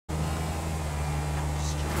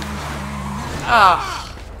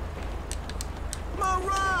Ah, My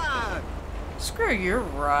ride! screw your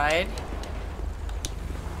ride.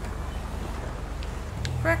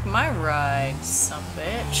 Wreck my ride, some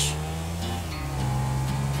bitch.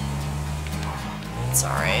 It's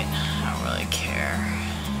alright. I don't really care.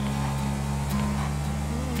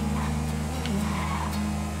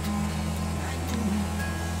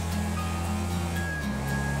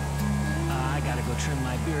 I gotta go trim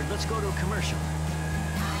my beard. Let's go to a commercial.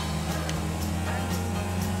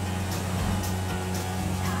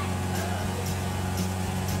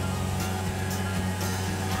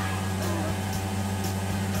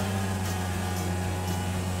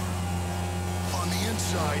 On the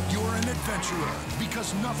inside, you're an adventurer,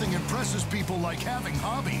 because nothing impresses people like having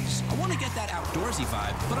hobbies. I want to get that outdoorsy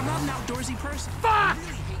vibe, but I'm not an outdoorsy person. Fuck!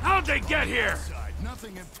 How'd they get here? Inside,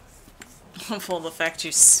 nothing Well, the fact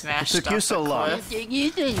you smashed It took you off so the long. cliff.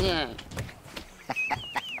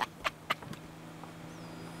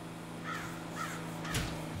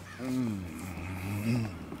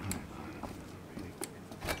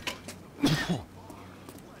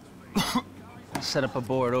 I'll set up a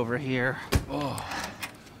board over here.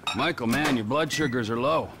 Michael, man, your blood sugars are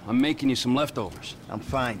low. I'm making you some leftovers. I'm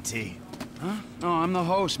fine, T. Huh? No, I'm the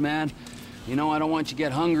host, man. You know, I don't want you to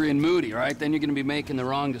get hungry and moody, right? Then you're gonna be making the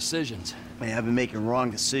wrong decisions. Man, I've been making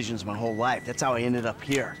wrong decisions my whole life. That's how I ended up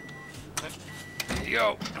here.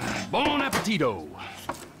 Yo, bon appetito.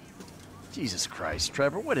 Jesus Christ,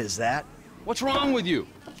 Trevor, what is that? What's wrong with you?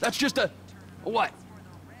 That's just a what?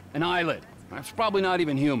 An eyelid. That's probably not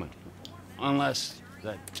even human. Unless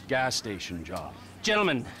that gas station job.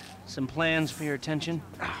 Gentlemen, some plans for your attention?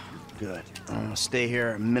 Good. I'm gonna stay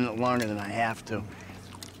here a minute longer than I have to.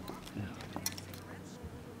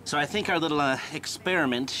 So I think our little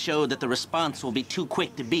experiment showed that the response will be too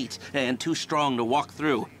quick to beat and too strong to walk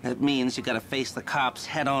through. That means you gotta face the cops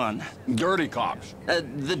head on. Dirty cops.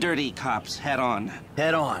 The dirty cops head on.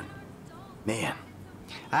 Head on. Man,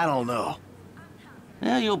 I don't know.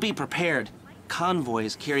 Well, you'll be prepared.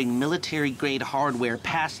 Convoys carrying military-grade hardware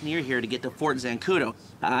pass near here to get to Fort Zancudo.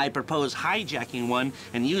 I propose hijacking one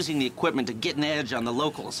and using the equipment to get an edge on the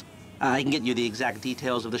locals. I can get you the exact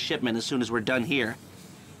details of the shipment as soon as we're done here.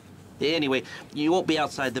 Anyway, you won't be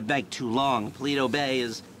outside the bank too long. Paleto Bay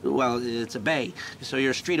is, well, it's a bay, so you're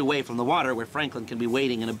a street away from the water where Franklin can be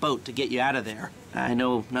waiting in a boat to get you out of there. I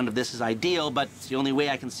know none of this is ideal, but it's the only way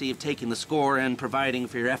I can see of taking the score and providing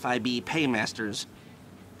for your FIB paymasters.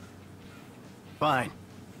 Fine.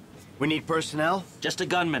 We need personnel? Just a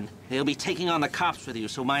gunman. He'll be taking on the cops with you,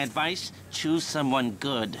 so my advice, choose someone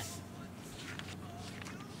good.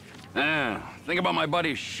 Think about my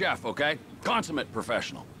buddy Chef, okay? Consummate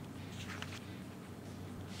professional.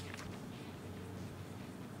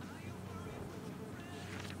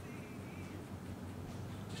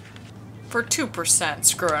 For 2%,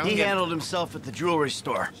 screw him. He handled himself at the jewelry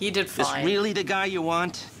store. He did This fine. really the guy you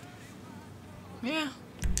want? Yeah.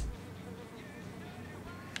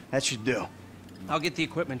 That should do. I'll get the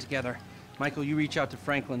equipment together. Michael, you reach out to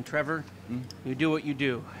Franklin. Trevor, you do what you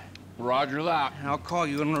do. Roger that. I'll call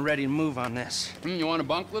you when we're ready to move on this. You want to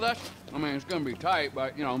bunk with us? I mean, it's gonna be tight,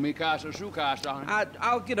 but, you know, mi casa, su casa.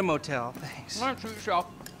 I'll get a motel, thanks. Come on, suit yourself.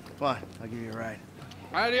 Fine, I'll give you a ride.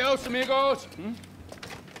 Adios, amigos.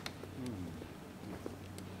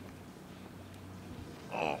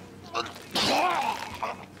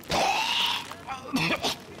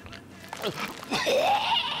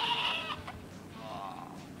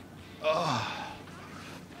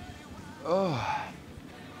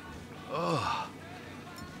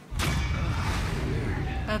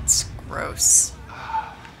 That's gross.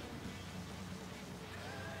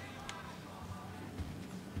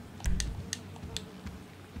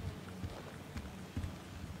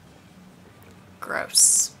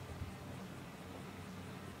 Gross.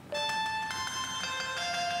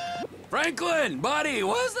 Franklin, buddy,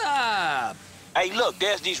 what's up? Hey, look,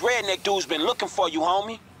 there's these redneck dudes been looking for you,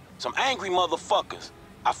 homie. Some angry motherfuckers.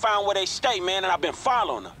 I found where they stay, man, and I've been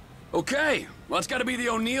following them. Okay, well, it's gotta be the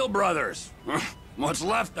O'Neill brothers. What's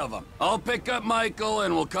left of them. I'll pick up Michael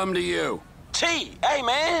and we'll come to you. T, hey,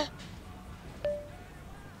 man.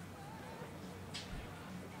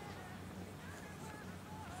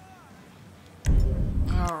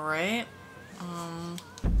 All right.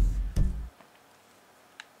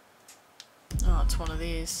 Oh, it's one of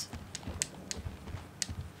these.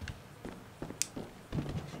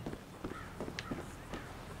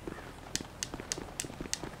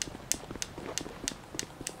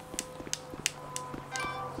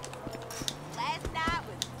 Last night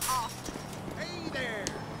was awesome. Hey there!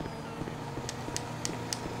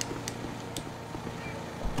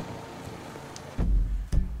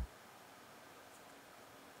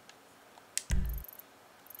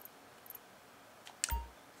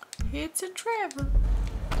 It's a Trevor.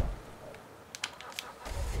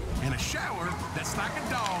 And a shower that's like a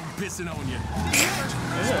dog pissing on you.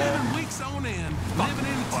 Spending weeks on end, living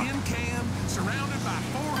in a tin can, surrounded by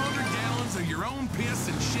 400 gallons of your own piss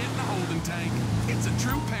and shit in a holding tank. It's a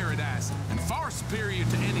true paradise, and far superior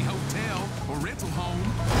to any hotel or rental home.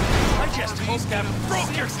 I just hope that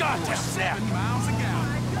broke your goddamn neck. 7 miles a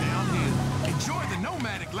gallon downhill. Enjoy the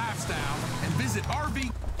nomadic lifestyle and visit RV.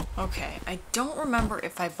 Okay, I don't remember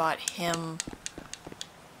if I bought him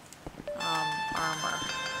armor.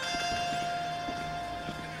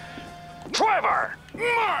 Trevor!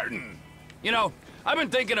 Martin! You know, I've been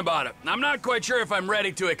thinking about it. I'm not quite sure if I'm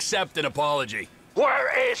ready to accept an apology.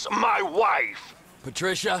 Where is my wife?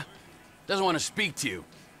 Patricia doesn't want to speak to you.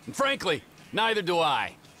 And frankly, neither do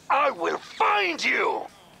I. I will find you!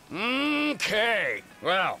 Okay.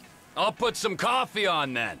 Well, I'll put some coffee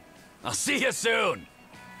on then. I'll see you soon.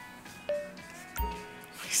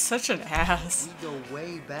 He's such an ass. We go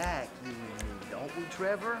way back, you and me, don't we,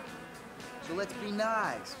 Trevor? So let's be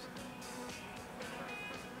nice.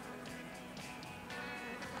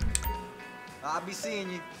 I'll be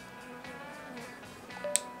seeing you.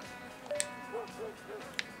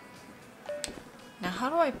 Now, how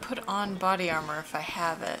do I put on body armor if I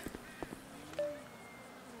have it?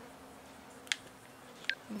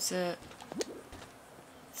 Is it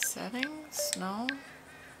settings? No.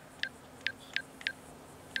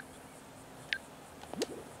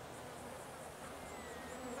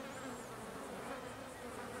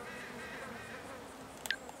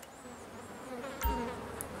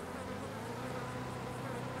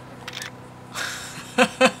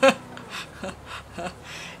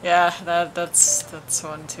 Yeah, that's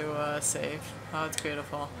one to save. Oh, it's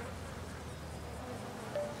beautiful.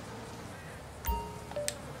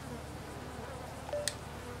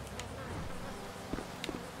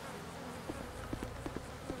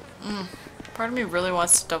 Part of me really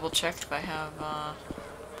wants to double check if I have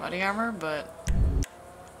body armor, but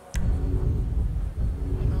I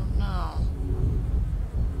don't know.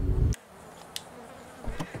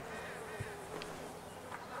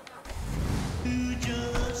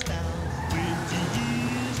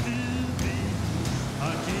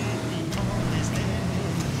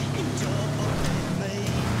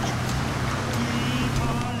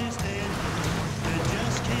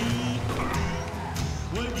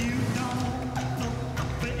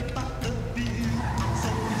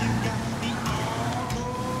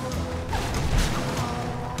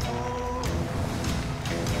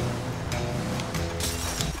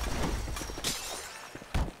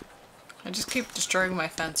 I just keep destroying my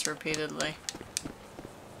fence repeatedly.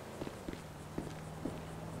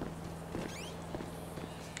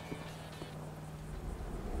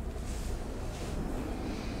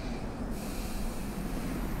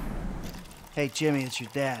 Hey, Jimmy, it's your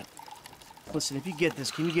dad. Listen, if you get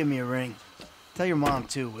this, can you give me a ring? Tell your mom,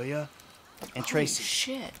 too, will ya? And Tracy.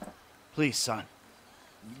 Shit. Please, son.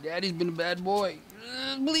 Daddy's been a bad boy.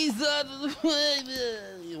 Please, son.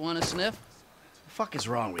 You want a sniff? What the fuck is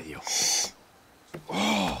wrong with you?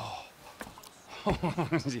 Oh.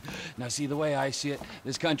 Now, see, the way I see it,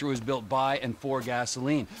 this country was built by and for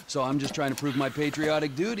gasoline. So I'm just trying to prove my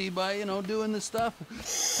patriotic duty by, you know, doing this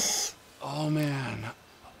stuff. Oh, man.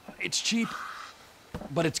 It's cheap,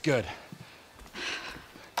 but it's good.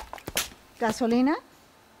 Gasolina?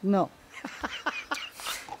 No.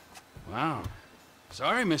 Wow.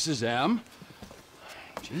 Sorry, Mrs. M.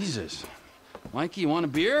 Jesus. Mikey, you want a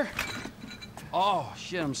beer? Oh,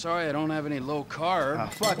 shit, I'm sorry I don't have any low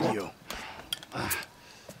carb. Fuck you.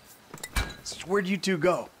 So where'd you two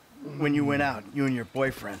go when you went out, you and your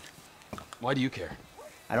boyfriend? Why do you care?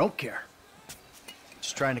 I don't care.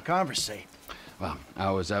 Just trying to conversate. Well, I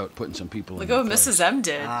was out putting some people Look in at what Mrs. M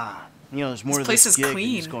did. Ah, you know, there's more This to place this is gig clean.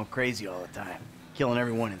 than just going crazy all the time. Killing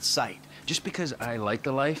everyone in sight. Just because I like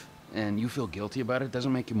the life and you feel guilty about it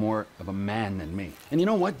doesn't make you more of a man than me. And you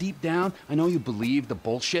know what? Deep down, I know you believe the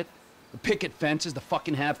bullshit. The picket fences, the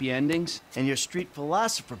fucking happy endings. And your street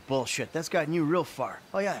philosopher bullshit, that's gotten you real far.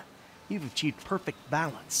 Oh yeah, you've achieved perfect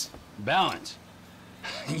balance. Balance?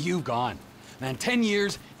 You've gone. Man, 10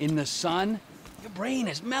 years in the sun, your brain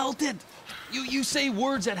is melted. You say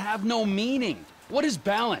words that have no meaning. What is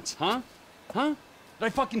balance, huh? Huh? Did I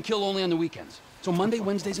fucking kill only on the weekends? So Monday,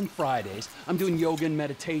 Wednesdays, and Fridays, I'm doing yoga and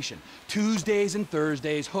meditation. Tuesdays and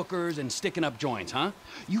Thursdays, hookers and sticking up joints, huh?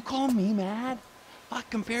 You call me mad? Fuck,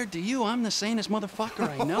 compared to you, I'm the sanest motherfucker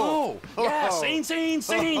I know. Yeah, sane.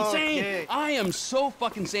 Okay. I am so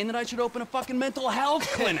fucking sane that I should open a fucking mental health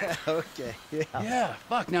clinic. Okay, yeah. Yeah,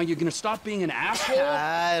 fuck, now you're gonna stop being an asshole?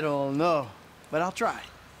 I don't know, but I'll try.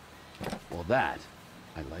 Well, that,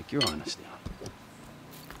 I like your honesty on.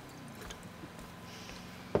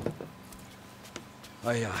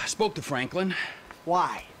 I spoke to Franklin.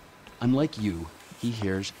 Why? Unlike you, he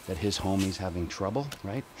hears that his homie's having trouble,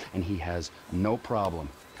 right? And he has no problem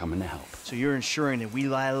coming to help. So you're ensuring that we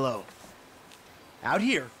lie low. Out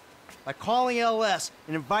here, by calling LS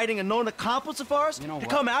and inviting a known accomplice of ours to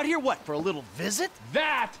come out here, what, for a little visit?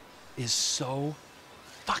 That is so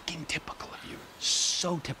fucking typical of you.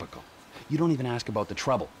 So typical. You don't even ask about the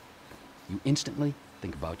trouble. You instantly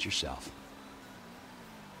think about yourself.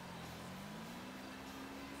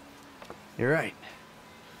 You're right.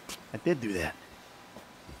 I did do that.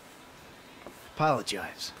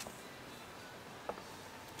 Apologize.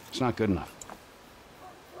 It's not good enough.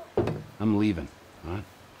 I'm leaving, all right?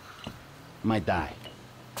 I might die.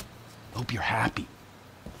 Hope you're happy.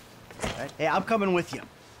 Right? Hey, I'm coming with you.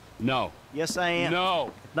 No. Yes, I am.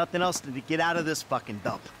 No. If nothing else to get out of this fucking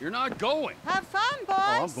dump. You're not going. Have fun, boys.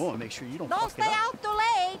 Oh, I'm going. Make sure you don't Don't fuck stay it up. out too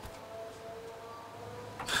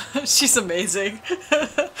late. She's amazing.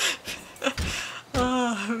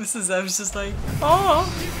 Mrs. M's just like, oh,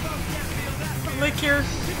 I'm like your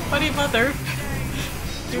buddy mother.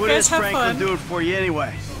 You What guys is have Franklin fun. doing for you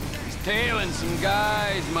anyway? He's tailing some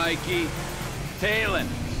guys, Mikey. Tailing.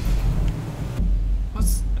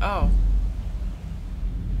 What's, oh.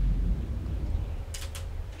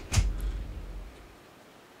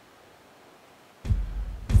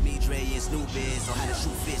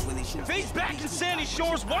 If he's back in Sandy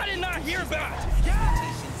Shores, why didn't I hear about it?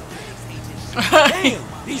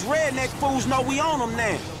 Damn, these redneck fools know we on them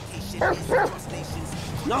now.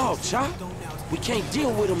 No, Chop. We can't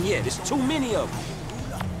deal with them yet. There's too many of them.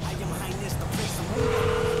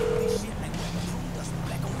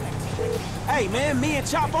 Hey, man, me and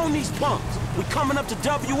Chop on these punks. We coming up to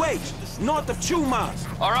WH, north of Chumash.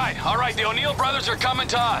 All right. The O'Neill brothers are coming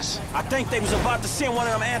to us. I think they was about to send one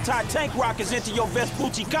of them anti-tank rockets into your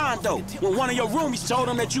Vespucci condo when one of your roomies told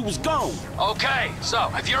them that you was gone. Okay,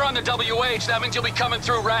 so if you're on the WH, that means you'll be coming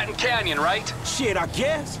through Raton Canyon, right? Shit, I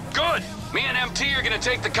guess. Good. Me and MT are gonna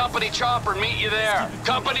take the company chopper and meet you there.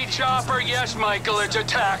 Company chopper, yes, Michael, it's a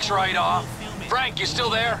tax write-off. Frank, you still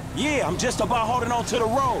there? Yeah, I'm just about holding on to the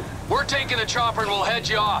road. We're taking the chopper and we'll head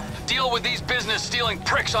you off. Deal with these business-stealing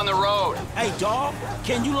pricks on the road. Hey, dawg,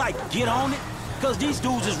 can you, like, get on it? Because these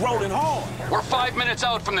dudes is rolling hard. We're 5 minutes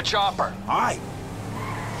out from the chopper. All right.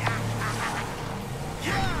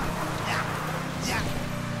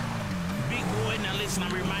 Big boy, now listen,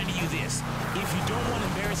 I'm reminding you this. If you don't want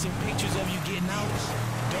embarrassing pictures of you getting out,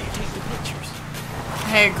 don't take the pictures.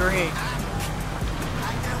 I agree.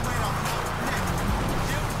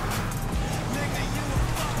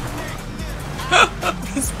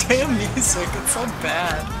 This damn music, it's so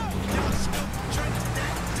bad.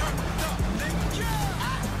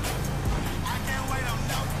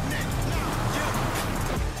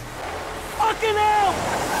 Fucking hell!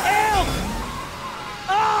 Hell!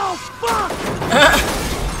 Oh, fuck!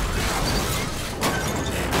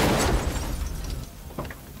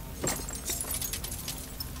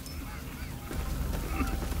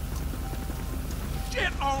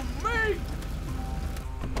 Shit on me!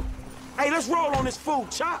 Hey, let's roll on this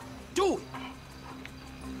food, Chop. Do it.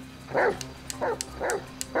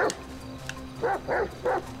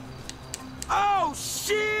 Oh,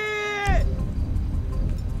 shit!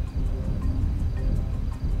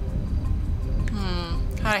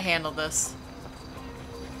 How to handle this?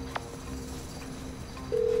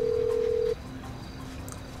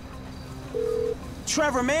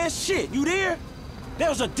 Trevor, man, shit, you there? There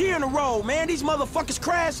was a deer in the road, man. These motherfuckers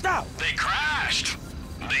crashed out. They crashed?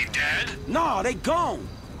 They dead? Nah, they gone.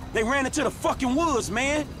 They ran into the fucking woods,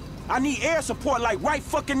 man. I need air support like right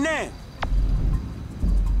fucking now.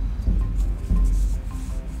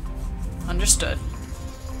 Understood.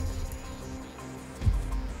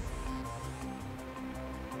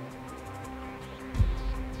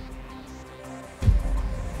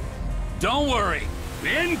 Don't worry.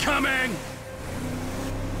 Incoming!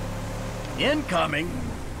 Incoming?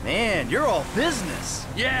 Man, you're all business.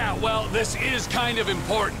 Yeah, well, this is kind of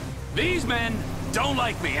important. These men don't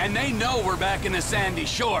like me, and they know we're back in the Sandy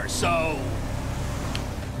Shore, so...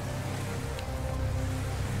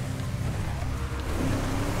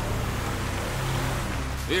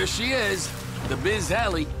 Here she is, the Biz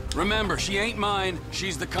Alley. Remember, she ain't mine,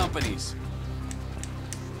 she's the company's.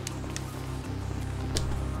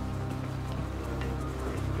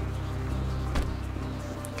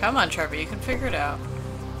 Come on, Trevor, you can figure it out.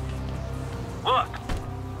 Look,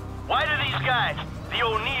 why do these guys, the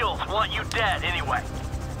O'Neills, want you dead anyway?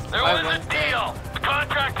 There Why was a won't they? deal. The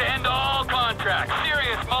contract to end all contracts.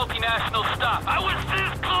 Serious multinational stuff. I was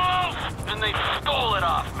this close! And they stole it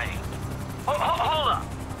off me. Hold up.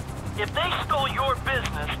 If they stole your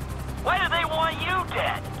business, Why do they want you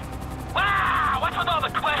dead? Wow, what's with all the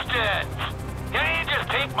questions? Can't you just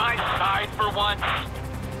take my side for once?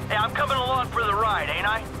 Hey, I'm coming along for the ride, ain't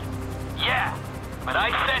I? Yeah, but I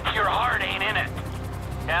sense your heart ain't in it.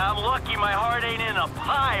 Yeah, I'm lucky my heart ain't in a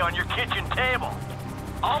pie on your kitchen table.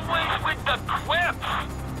 Always with the quips.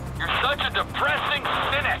 You're such a depressing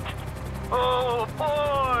cynic. Oh,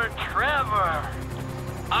 poor Trevor.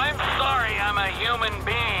 I'm sorry I'm a human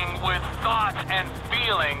being with thoughts and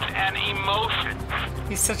feelings and emotions.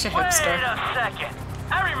 He's such a hipster. Wait a second.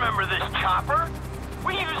 I remember this chopper.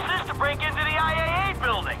 We used this to break into the IAA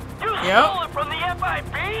building. You stole it from the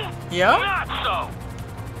FIB? Yep. Not so.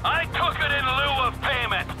 I took it in lieu of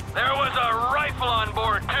payment. There was a rifle on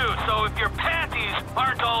board too, so if your panties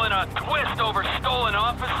aren't all in a twist over stolen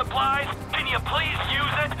office supplies, can you please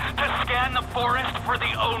use it to scan the forest for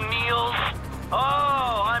the O'Neills?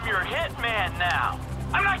 Oh, I'm your hitman now.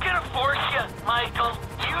 I'm not gonna force you, Michael.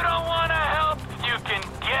 You don't wanna help? You can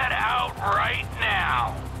get out right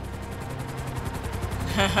now.